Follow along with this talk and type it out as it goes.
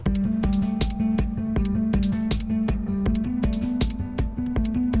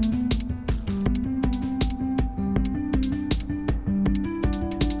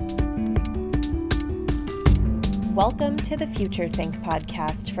Welcome to the Future Think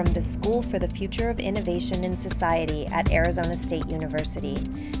podcast from the School for the Future of Innovation in Society at Arizona State University.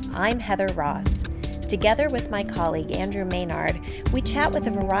 I'm Heather Ross. Together with my colleague Andrew Maynard, we chat with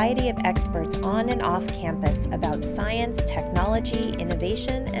a variety of experts on and off campus about science, technology,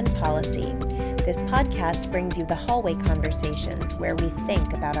 innovation, and policy. This podcast brings you the hallway conversations where we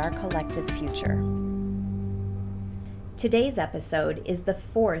think about our collective future. Today's episode is the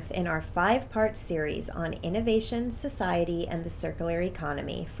fourth in our 5-part series on innovation, society, and the circular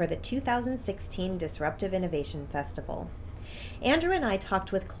economy for the 2016 Disruptive Innovation Festival. Andrew and I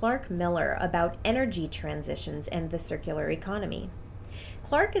talked with Clark Miller about energy transitions and the circular economy.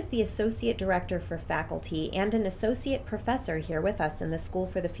 Clark is the Associate Director for Faculty and an Associate Professor here with us in the School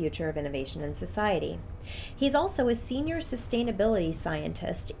for the Future of Innovation in Society. He's also a Senior Sustainability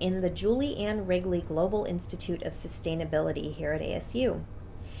Scientist in the Julie Ann Wrigley Global Institute of Sustainability here at ASU.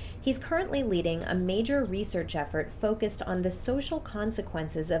 He's currently leading a major research effort focused on the social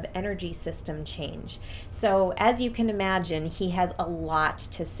consequences of energy system change. So, as you can imagine, he has a lot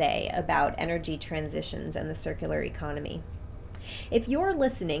to say about energy transitions and the circular economy. If you're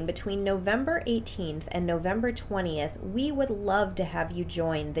listening between November 18th and November 20th, we would love to have you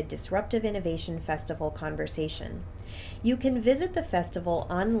join the Disruptive Innovation Festival conversation. You can visit the festival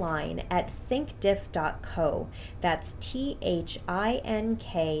online at thinkdiff.co. That's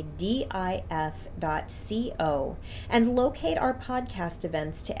thinkdif.co, and locate our podcast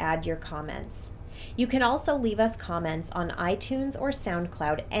events to add your comments. You can also leave us comments on iTunes or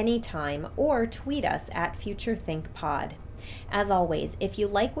SoundCloud anytime, or tweet us at FutureThinkPod. As always, if you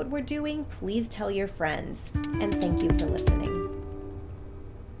like what we're doing, please tell your friends. And thank you for listening.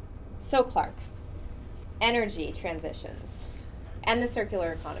 So, Clark, energy transitions and the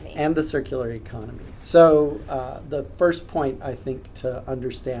circular economy. So the first point, I think, to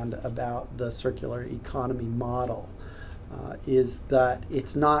understand about the circular economy model is that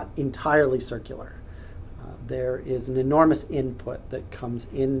it's not entirely circular. There is an enormous input that comes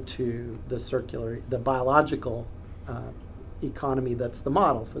into the biological economy that's the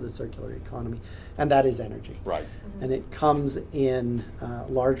model for the circular economy, and that is energy. Right. Mm-hmm. And it comes in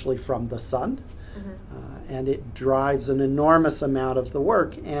largely from the sun, and it drives an enormous amount of the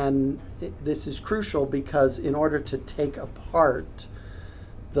work. And this is crucial because in order to take apart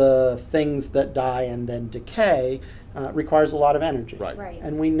the things that die and then decay, requires a lot of energy. Right.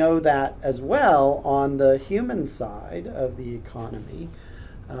 And we know that as well on the human side of the economy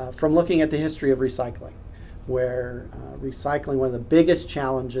from looking at the history of recycling, where recycling, one of the biggest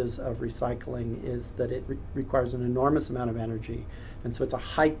challenges of recycling is that it requires an enormous amount of energy. And so it's a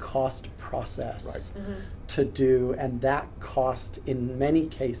high-cost process to do, and that cost, in many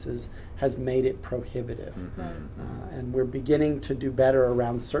cases, has made it prohibitive. And we're beginning to do better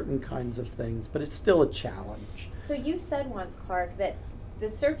around certain kinds of things, but it's still a challenge. So you said once, Clark, that the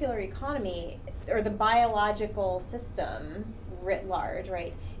circular economy, or the biological system writ large,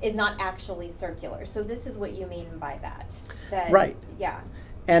 right, is not actually circular. So this is what you mean by that. Right. Yeah.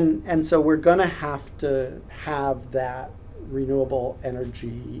 And so we're going to have that renewable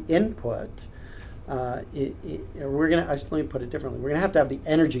energy input. Let me put it differently. We're going to have the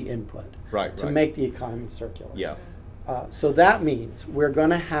energy input to make the economy circular. Yeah. So that means we're going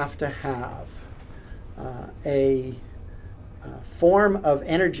to have a form of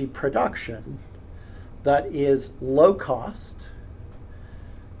energy production that is low cost,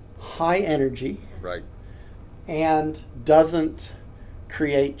 high energy, and doesn't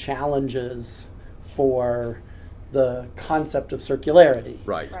create challenges for the concept of circularity.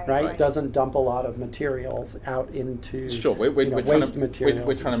 Right. Doesn't dump a lot of materials out into waste materials.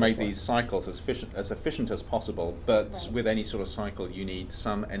 We're trying to make these cycles as efficient as possible, but with any sort of cycle, you need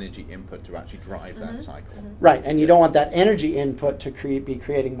some energy input to actually drive that cycle. Right, and you don't want that energy input to be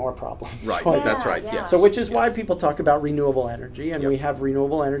creating more problems. Right, that's right, yes. So which is why people talk about renewable energy, and we have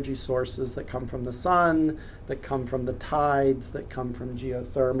renewable energy sources that come from the sun, that come from the tides, that come from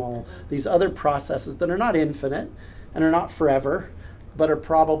geothermal, these other processes that are not infinite and are not forever, but are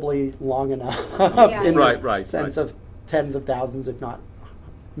probably long enough in the sense of tens of thousands, if not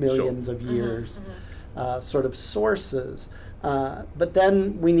millions of years, sort of sources. But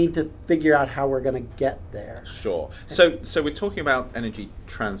then we need to figure out how we're going to get there. Sure. So we're talking about energy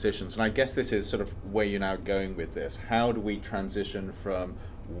transitions, and I guess this is sort of where you're now going with this. How do we transition from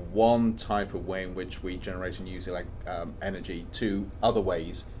one type of way in which we generate and use energy to other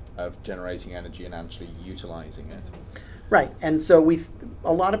ways of generating energy and actually utilizing it? Right, and so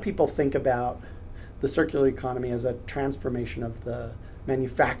a lot of people think about the circular economy as a transformation of the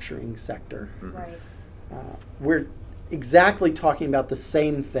manufacturing sector. We're exactly talking about the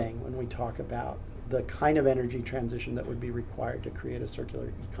same thing when we talk about the kind of energy transition that would be required to create a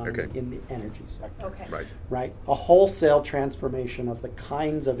circular economy Okay. in the energy sector. Okay. Right. Right? A wholesale transformation of the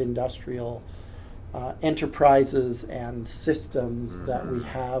kinds of industrial enterprises and systems that we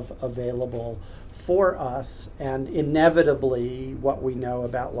have available for us, and inevitably what we know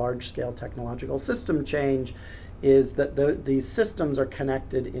about large-scale technological system change is that these systems are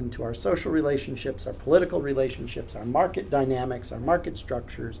connected into our social relationships, our political relationships, our market dynamics, our market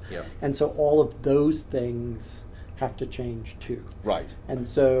structures, Yeah. and so all of those things have to change too. Right. And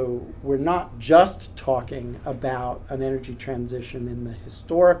so we're not just talking about an energy transition in the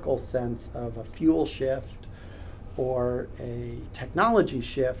historical sense of a fuel shift or a technology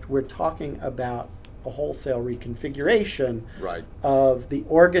shift. We're talking about a wholesale reconfiguration Right. of the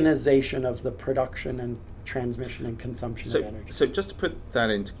organization of the production and transmission and consumption of energy. So just to put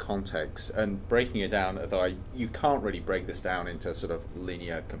that into context and breaking it down, although you can't really break this down into sort of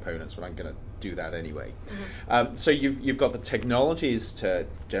linear components, but I'm going to do that anyway. So you've got the technologies to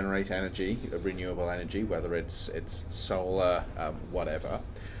generate energy, renewable energy, whether it's solar, whatever.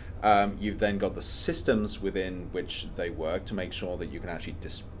 You've then got the systems within which they work to make sure that you can actually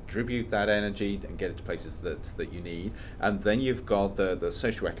distribute that energy and get it to places that you need. And then you've got the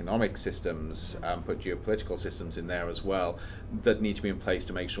socioeconomic systems, put geopolitical systems in there as well, that need to be in place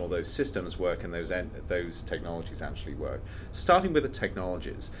to make sure those systems work and those technologies actually work. Starting with the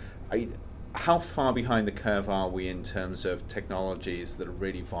technologies, how far behind the curve are we in terms of technologies that are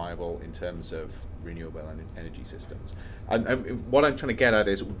really viable in terms of renewable energy systems? And what I'm trying to get at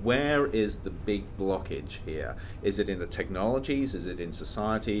is, where is the big blockage here? Is it in the technologies, is it in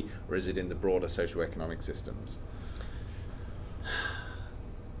society, or is it in the broader socioeconomic systems?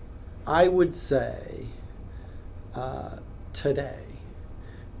 I would say today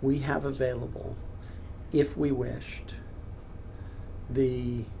we have available, if we wished,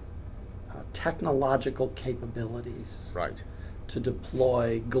 the technological capabilities Right. to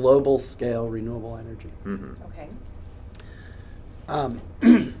deploy global scale renewable energy. Mm-hmm. Okay.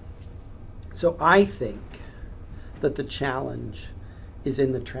 So I think that the challenge is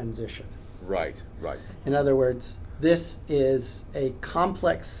in the transition. Right, right. In other words, this is a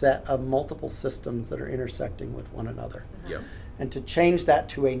complex set of multiple systems that are intersecting with one another. Yep. And to change that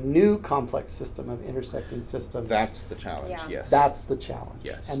to a new complex system of intersecting systems, That's the challenge, Yeah. yes. that's the challenge.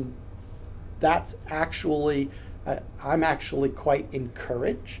 Yes. And that's actually, I'm actually quite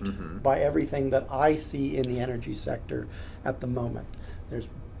encouraged Mhm. by everything that I see in the energy sector at the moment. There's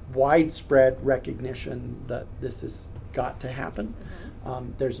widespread recognition that this has got to happen.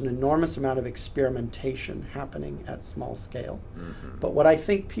 There's an enormous amount of experimentation happening at small scale. Mhm. But what I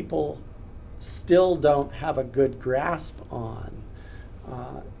think people still don't have a good grasp on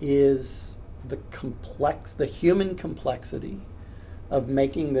is the human complexity of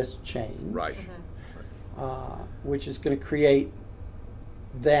making this change, Right. which is going to create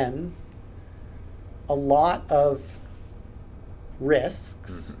then a lot of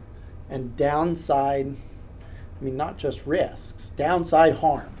risks and downside. I mean, not just risks, downside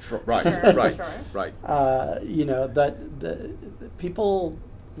harm. Right, Sure, right, sure. right. That the people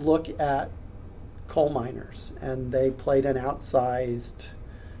look at coal miners, and they played an outsized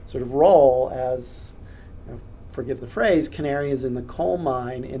sort of role as, forgive the phrase, canaries in the coal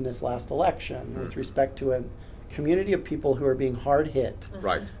mine in this last election with respect to a community of people who are being hard hit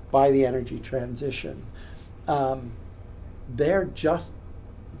Right. by the energy transition. They're just,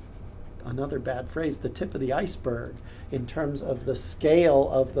 another bad phrase, the tip of the iceberg in terms of the scale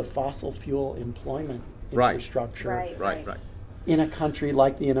of the fossil fuel employment Right. infrastructure Right, right. in a country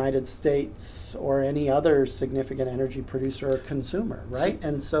like the United States or any other significant energy producer or consumer, right?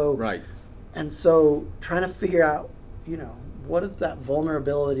 Right. And so trying to figure out, what does that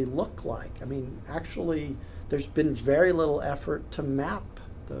vulnerability look like? I mean, actually, there's been very little effort to map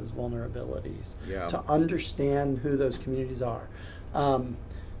those vulnerabilities, Yeah. to understand who those communities are.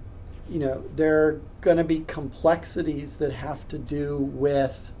 There are going to be complexities that have to do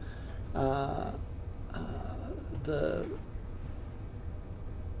with the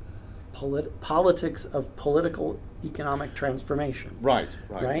politics of political economic transformation. Right,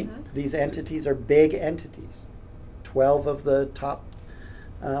 right. Right? These entities are big entities. 12 of the top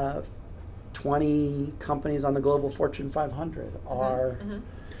 20 companies on the global Fortune 500 are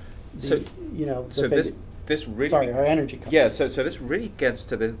So- the So big, this really sorry, our energy companies. Yeah, so this really gets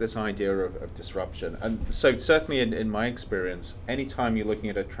to this idea of disruption. And so certainly in my experience, anytime you're looking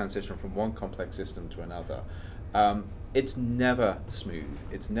at a transition from one complex system to another, it's never smooth.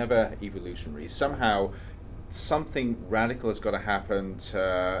 It's never evolutionary. Somehow something radical has got to happen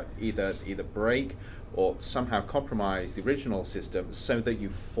to either break or somehow compromise the original system so that you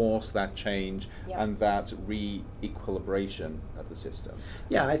force that change and that re-equilibration of the system.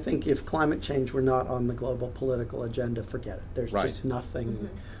 Yeah, I think if climate change were not on the global political agenda, forget it. There's just nothing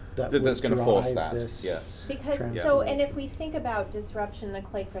that's going to force that. Yes. Because and if we think about disruption, the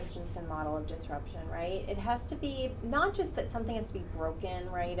Clay Christensen model of disruption, right? It has to be not just that something has to be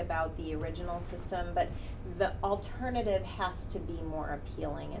broken, right, about the original system, but the alternative has to be more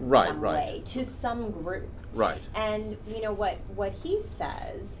appealing in some way to some group. Right. And you know what he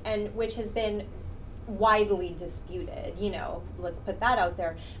says, and which has been widely disputed, let's put that out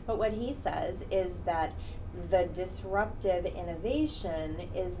there, but what he says is that the disruptive innovation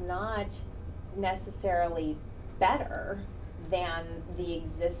is not necessarily better than the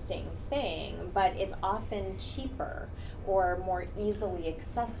existing thing, but it's often cheaper or more easily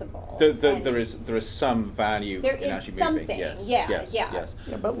accessible. There is some value there in is actually something. moving. Yes. Yeah.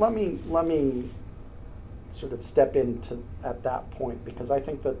 Yeah, but let me sort of step into at that point, because I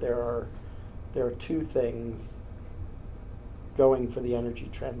think that there are two things going for the energy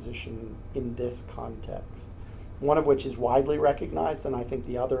transition in this context. One of which is widely recognized, and I think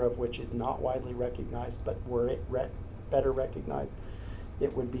the other of which is not widely recognized, but were it better recognized,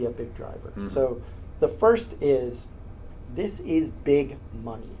 it would be a big driver. Mm-hmm. So the first is, this is big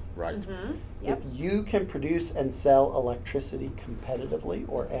money. Right. Mm-hmm. Yep. If you can produce and sell electricity competitively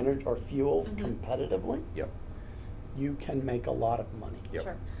or energy or fuels competitively, you can make a lot of money. Yep.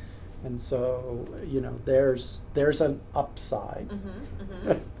 Sure. And so, there's an upside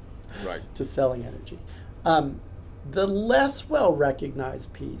Right. to selling energy. The less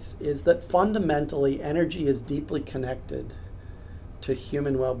well-recognized piece is that fundamentally energy is deeply connected to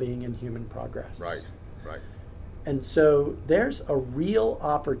human well-being and human progress. Right. And so there's a real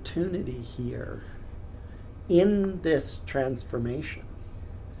opportunity here in this transformation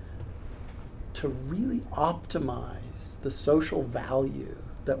to really optimize the social value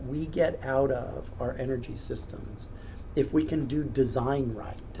that we get out of our energy systems if we can do design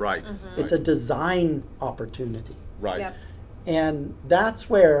right. Right. It's a design opportunity. Right. Yep. And that's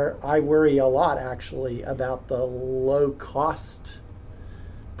where I worry a lot, actually, about the low cost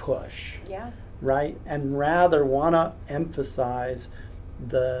push. Yeah. Right? And rather want to emphasize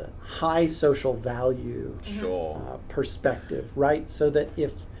the high social value Sure. perspective, right? So that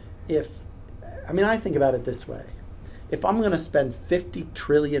if I think about it this way. If I'm going to spend $50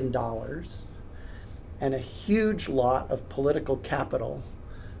 trillion and a huge lot of political capital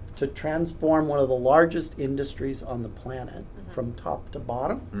to transform one of the largest industries on the planet from top to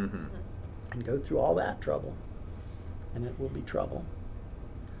bottom and go through all that trouble, and it will be trouble,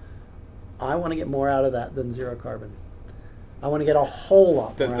 I want to get more out of that than zero carbon. I want to get a whole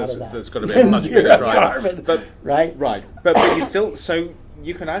lot more out of that. There's got to be a much bigger driver. Carbon, but, right? But you still, so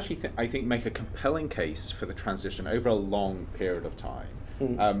you can actually, I think, make a compelling case for the transition over a long period of time.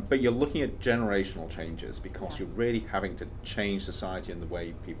 But you're looking at generational changes because you're really having to change society and the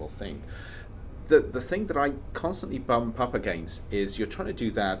way people think. The thing that I constantly bump up against is you're trying to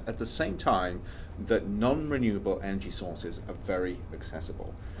do that at the same time that non-renewable energy sources are very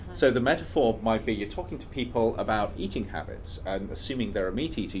accessible. So the metaphor might be you're talking to people about eating habits, and assuming they're a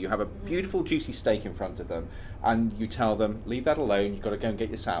meat eater, you have a beautiful juicy steak in front of them, and you tell them, leave that alone, you've got to go and get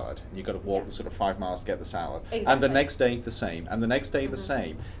your salad, and you've got to walk sort of 5 miles to get the salad. Exactly. And the next day the same, and the next day the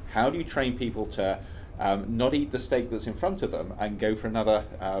same. How do you train people to not eat the steak that's in front of them and go for another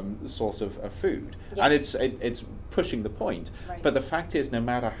source of food? Yeah. And it's pushing the point. Right. But the fact is, no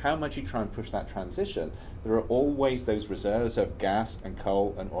matter how much you try and push that transition, there are always those reserves of gas and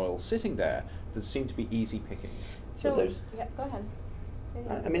coal and oil sitting there that seem to be easy pickings. So there's, go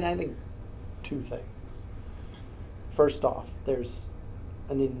ahead. I think two things. First off, there's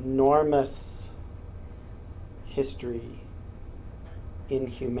an enormous history in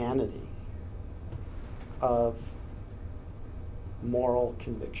humanity of moral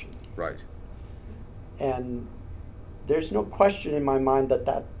conviction. Right. And there's no question in my mind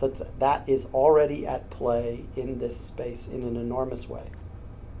that is already at play in this space in an enormous way.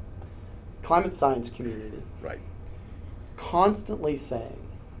 Climate science community Right. is constantly saying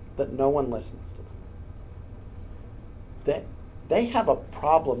that no one listens to them. That they have a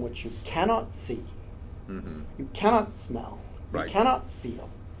problem which you cannot see, you cannot smell, Right. you cannot feel.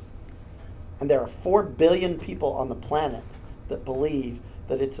 And there are 4 billion people on the planet that believe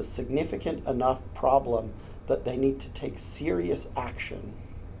that it's a significant enough problem that they need to take serious action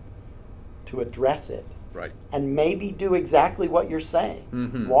to address it. Right. And maybe do exactly what you're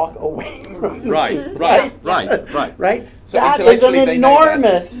saying. Walk away from Right. me. Right. So that is an intellectually they know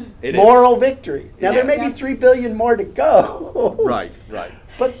enormous that. It moral victory. Now, It there is. may be 3 billion more to go. Right.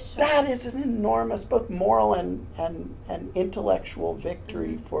 But that is an enormous, both moral and intellectual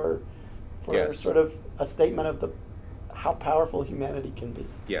victory for Yes. sort of a statement of how powerful humanity can be.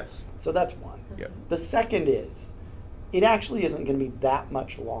 Yes. So that's one. Yep. The second is, it actually isn't going to be that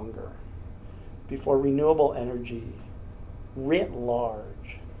much longer before renewable energy, writ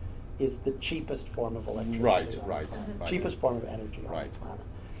large, is the cheapest form of electricity. Right, on the right, planet. right. Cheapest form of energy on Right. the planet.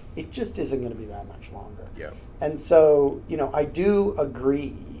 It just isn't going to be that much longer. Yeah. And so, I do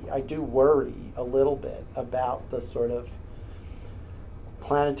agree, I do worry a little bit about the sort of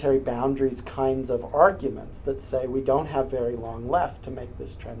planetary boundaries kinds of arguments that say we don't have very long left to make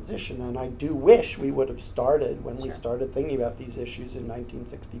this transition. And I do wish we would have started when we Sure. started thinking about these issues in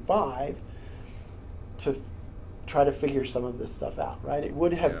 1965 to try to figure some of this stuff out, right? It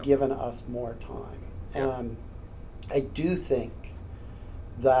would have Yeah. given us more time. Yeah. I do think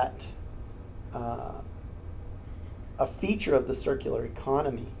that a feature of the circular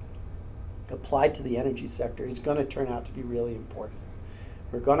economy applied to the energy sector is going to turn out to be really important.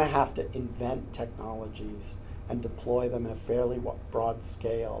 We're going to have to invent technologies and deploy them in a fairly broad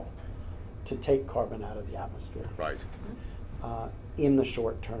scale to take carbon out of the atmosphere Right. in the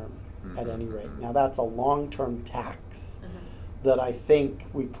short term, at any Mhm, rate. mhm. Now, that's a long-term tax Mhm. that I think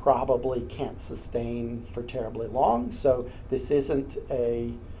we probably can't sustain for terribly long. So this isn't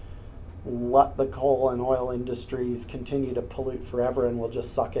a let the coal and oil industries continue to pollute forever and we'll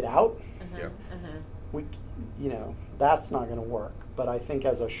just suck it out. Mhm. Yeah. Mhm. We, that's not going to work. But I think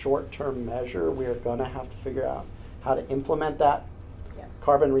as a short-term measure, we are going to have to figure out how to implement that Yeah.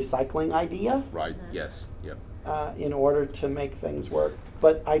 carbon recycling idea Right. Mhm. Yes. Yep. in order to make things work.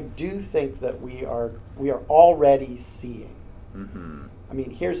 But I do think that we are already seeing. Mm-hmm. I mean,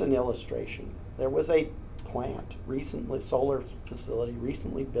 here's an illustration. There was a plant recently, solar facility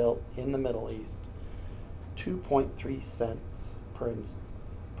recently built in the Middle East, 2.3 cents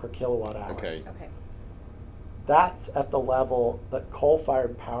per kilowatt hour. Okay. Okay. That's at the level that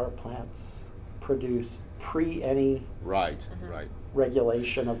coal-fired power plants produce pre any Right. Mhm. Right.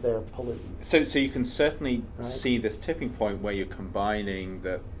 regulation of their pollutants. So you can certainly Right. see this tipping point where you're combining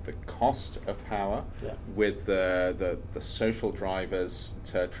the cost of power Yeah. with the social drivers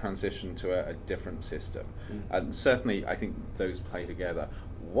to transition to a different system. Mm. And certainly I think those play together.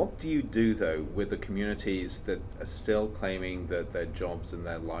 What do you do though with the communities that are still claiming that their jobs and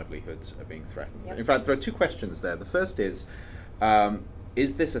their livelihoods are being threatened? Yep. In fact, there are two questions there. The first is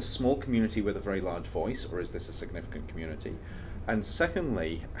this a small community with a very large voice, or is this a significant community? And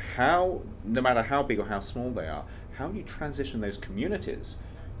secondly, how, no matter how big or how small they are, how do you transition those communities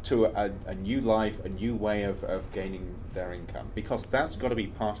to a new life, a new way of gaining their income? Because that's got to be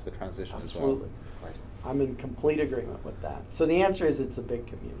part of the transition Absolutely. Of course. I'm in complete agreement with that. So the answer is it's a big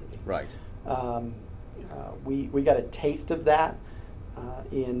community. as well. Right. We got a taste of that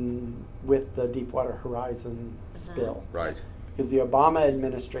with the Deepwater Horizon Mhm. spill. Right. Because the Obama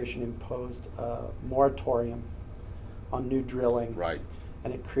administration imposed a moratorium on new drilling. Right.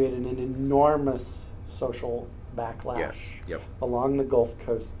 And it created an enormous social backlash Yes. Yep. along the Gulf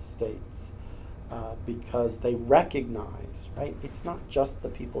Coast states because they recognize, right, it's not just the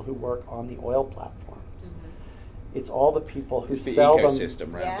people who work on the oil platforms. Mhm. It's all the people who It's the sell them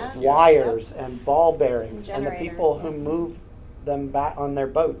ecosystem around Yeah. it. yes. wires and ball bearings And and the people generators, who yeah. move them back on their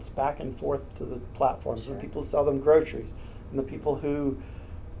boats back and forth to the platforms, and Sure. the people who sell them groceries, and the people who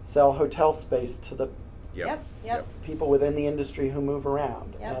sell hotel space to the Yep. Yep. people within the industry who move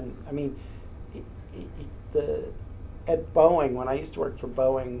around. Yep. And I mean, at Boeing, when I used to work for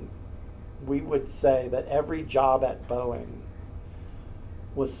Boeing, we would say that every job at Boeing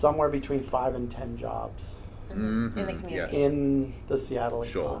was somewhere between 5 and 10 jobs Mhm. In the Mhm. community. Yes. in the Seattle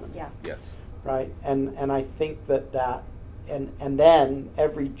Sure. economy. Yeah. Yes. Right? And I think that and then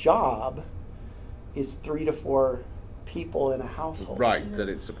every job is 3 to 4 people in a household. Right. Mhm. That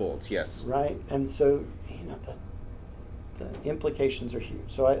it supports. Yes. Right? And so, the implications are huge.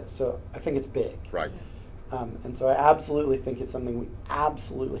 So I think it's big. Right. And so I absolutely think it's something we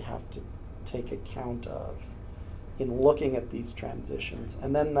absolutely have to take account of in looking at these transitions.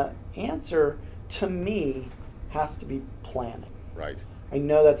 And then the answer, to me, has to be planning. Right. I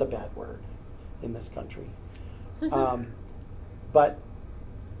know that's a bad word in this country. But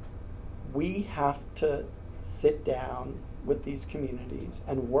we have to sit down with these communities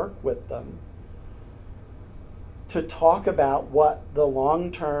and work with them to talk about what the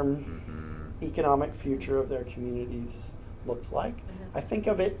long-term Mm-hmm. economic future of their communities looks like. Mhm. I think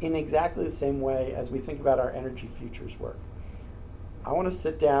of it in exactly the same way as we think about our energy futures work. I want to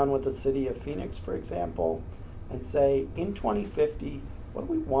sit down with the city of Phoenix, for example, and say, in 2050, what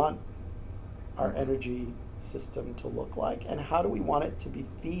do we want our energy system to look like, and how do we want it to be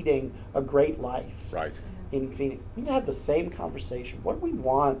feeding a great life Right. in Phoenix? We had the same conversation. What do we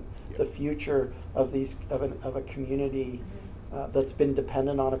want the future of these of a community that's been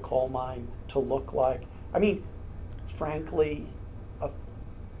dependent on a coal mine to look like? I mean, frankly, a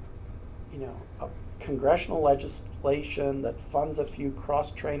congressional legislation that funds a few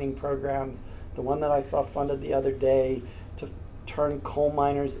cross-training programs, the one that I saw funded the other day to turn coal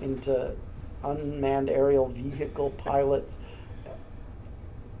miners into unmanned aerial vehicle pilots,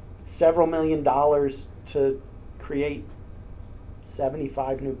 several $1 million to create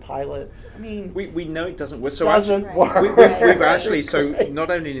 75 new pilots. I mean, we know it doesn't work. So doesn't actually, work. we've actually, so Right. not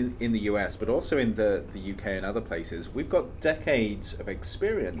only in the US, but also in the UK and other places, we've got decades of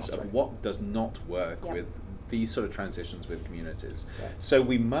experience That's of right. what does not work Yep. with these sort of transitions with communities. Right. So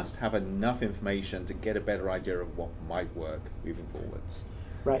we must have enough information to get a better idea of what might work moving forwards.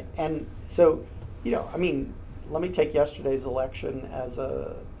 Right, and so, I mean, let me take yesterday's election as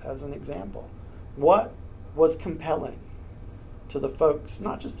an example. What was compelling to the folks,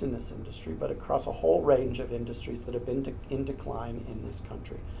 not just in this industry, but across a whole range of industries that have been in decline in this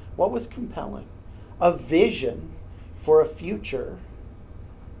country? What was compelling? A vision for a future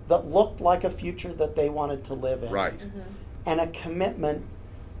that looked like a future that they wanted to live in. Right. And a commitment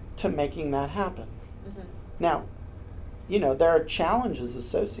to making that happen. Mm-hmm. Now, there are challenges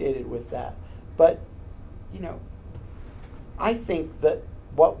associated with that, but, I think that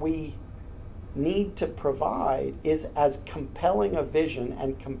what we need to provide is as compelling a vision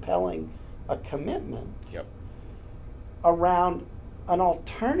and compelling a commitment Yep. around an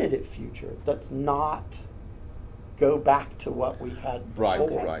alternative future that's not go back to what we had Right,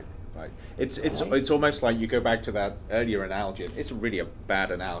 before. right. It's Right. it's almost like you go back to that earlier analogy. It's really a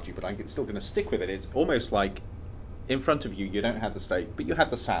bad analogy, but I'm still going to stick with it. It's almost like in front of you, you don't have the steak, but you have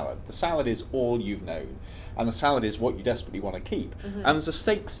the salad. The salad is all you've known, and the salad is what you desperately want to keep. And there's a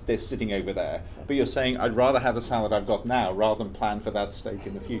steak sitting over there, but you're saying, I'd rather have the salad I've got now rather than plan for that steak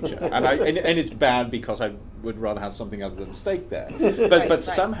in the future. and it's bad because I would rather have something other than steak there. But Right.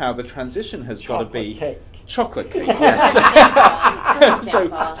 somehow the transition has got to be Cake. chocolate cake. Good Yes.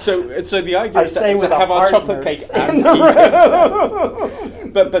 example. So the idea I is say to with a have our hard chocolate nurse cake and in eat the it.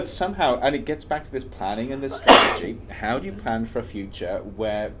 room. But somehow, and it gets back to this planning and this strategy, how do you plan for a future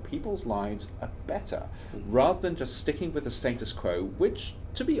where people's lives are better, rather than just sticking with the status quo, which,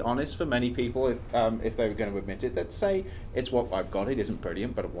 to be honest, for many people, if they were going to admit it, they'd say, it's what I've got, it isn't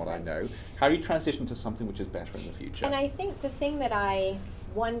brilliant, but what I know. How do you transition to something which is better in the future? And I think the thing that I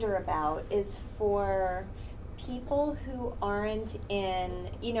wonder about is for people who aren't in,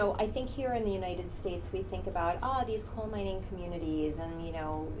 I think here in the United States we think about, these coal mining communities and,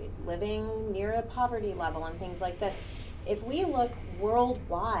 living near a poverty level and things like this. If we look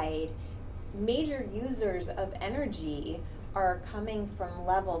worldwide, major users of energy are coming from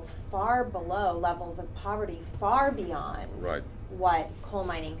levels far below levels of poverty, far beyond Right. what coal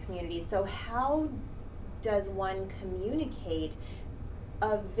mining communities. So how does one communicate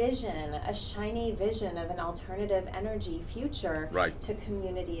a vision, a shiny vision of an alternative energy future Right. to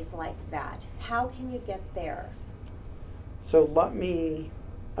communities like that? How can you get there? So let me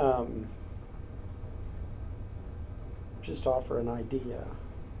just offer an idea.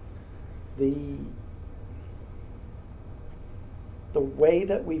 The way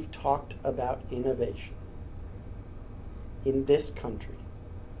that we've talked about innovation in this country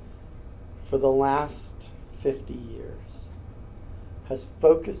for the last 50 years has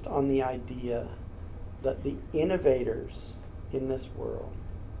focused on the idea that the innovators in this world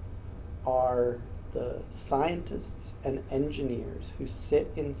are the scientists and engineers who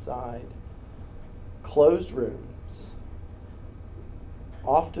sit inside closed rooms,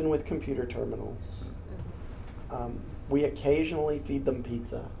 often with computer terminals. We occasionally feed them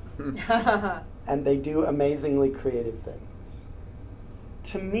pizza, and they do amazingly creative things.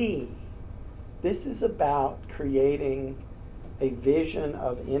 To me, this is about creating a vision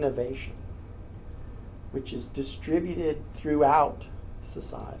of innovation which is distributed throughout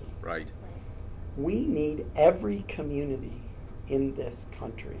society. Right. We need every community in this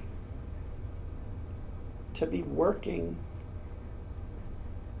country to be working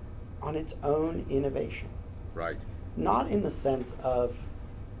on its own innovation. Right. Not in the sense of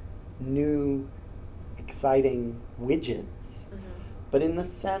new, exciting widgets, but in the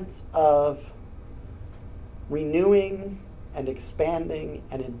sense of renewing and expanding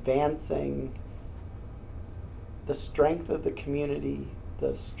and advancing the strength of the community,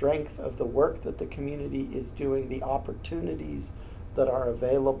 the strength of the work that the community is doing, the opportunities that are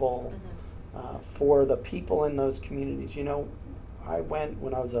available for the people in those communities. I went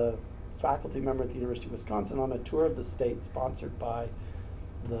when I was a faculty member at the University of Wisconsin on a tour of the state sponsored by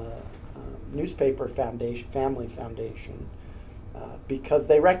the newspaper foundation, Family Foundation, because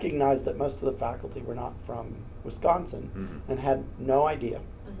they recognized that most of the faculty were not from Wisconsin and had no idea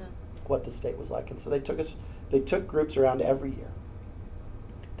what the state was like. And so they took groups around every year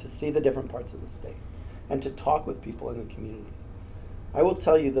to see the different parts of the state and to talk with people in the communities. I will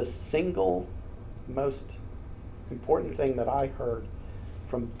tell you the single most important thing that I heard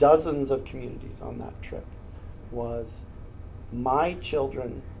from dozens of communities on that trip was, my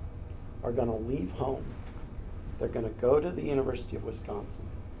children are going to leave home, they're going to go to the University of Wisconsin,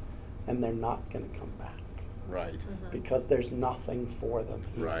 and they're not going to come back. Right. Because there's nothing for them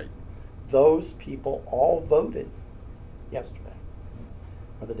here. Right. Those people all voted yesterday,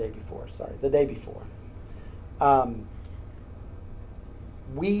 or the day before, the day before.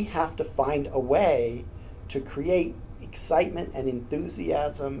 We have to find a way to create excitement and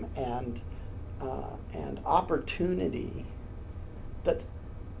enthusiasm and opportunity that's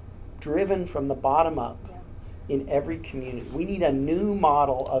driven from the bottom up in every community. We need a new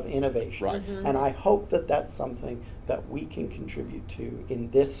model of innovation. Right. And I hope that that's something that we can contribute to in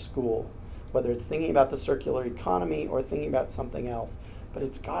this school, whether it's thinking about the circular economy or thinking about something else. But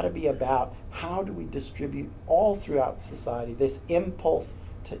it's got to be about how do we distribute all throughout society this impulse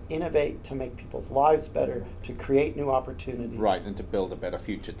to innovate, to make people's lives better, to create new opportunities. Right, and to build a better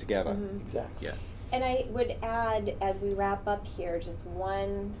future together. Exactly. Yeah. And I would add, as we wrap up here, just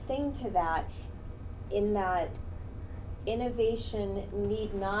one thing to that, in that innovation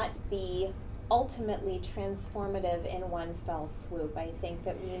need not be ultimately transformative in one fell swoop. I think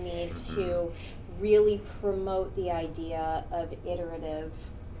that we need to really promote the idea of iterative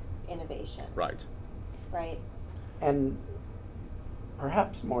innovation. Right. Right. And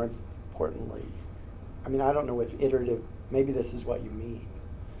perhaps more importantly, I mean, I don't know if iterative, maybe this is what you mean,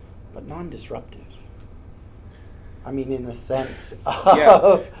 but non-disruptive. I mean, in the sense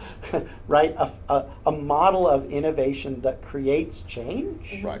of, right, a model of innovation that creates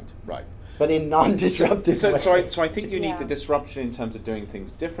change. Right, right. But in non-disruptive ways. So I think you need the disruption in terms of doing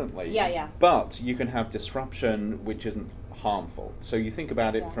things differently. Yeah. But you can have disruption which isn't harmful. So you think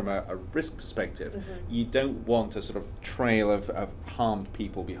about it from a risk perspective. You don't want a sort of trail of harmed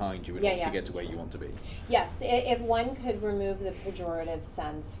people behind you in order to get to where you want to be. Yes, if one could remove the pejorative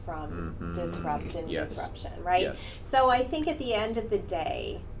sense from disrupt and disruption, right? Yes. So I think at the end of the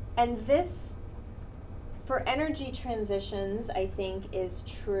day, and this, for energy transitions, I think is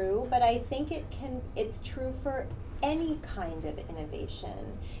true, but I think it's true for any kind of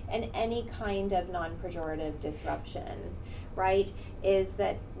innovation and any kind of non-pejorative disruption, right? Is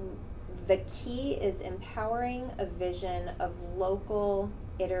that the key is empowering a vision of local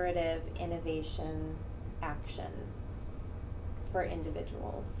iterative innovation action for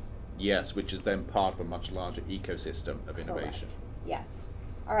individuals. Yes, which is then part of a much larger ecosystem of innovation. Correct. Yes.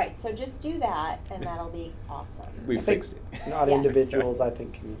 All right, so just do that, and that'll be awesome. We've fixed it. Not individuals, I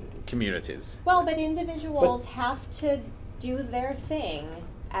think communities. Communities. Well, but individuals have to do their thing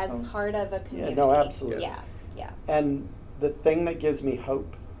as part of a community. Yeah, no, absolutely. Yeah. And the thing that gives me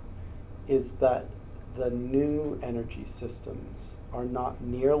hope is that the new energy systems are not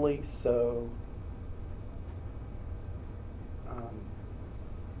nearly so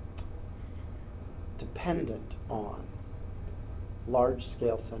dependent on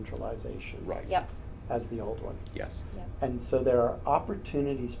large-scale centralization as the old ones. Yes. Yep. And so there are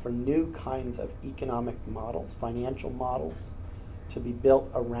opportunities for new kinds of economic models, financial models, to be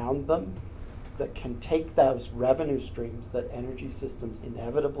built around them that can take those revenue streams that energy systems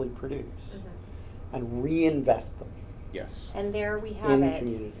inevitably produce and reinvest them Yes. And there we have in it.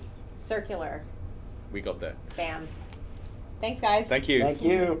 communities. Circular. We got there. Bam. Thanks, guys. Thank you. Thank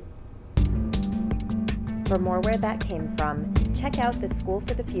you. For more where that came from, check out the School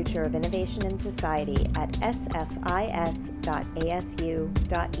for the Future of Innovation in Society at sfis.asu.edu.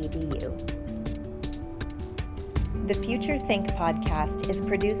 The Future Think podcast is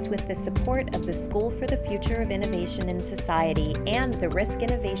produced with the support of the School for the Future of Innovation in Society and the Risk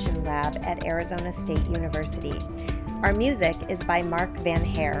Innovation Lab at Arizona State University. Our music is by Mark Van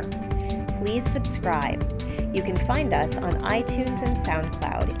Hare. Please subscribe. You can find us on iTunes and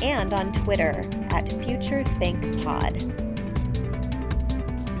SoundCloud and on Twitter at FutureThinkPod.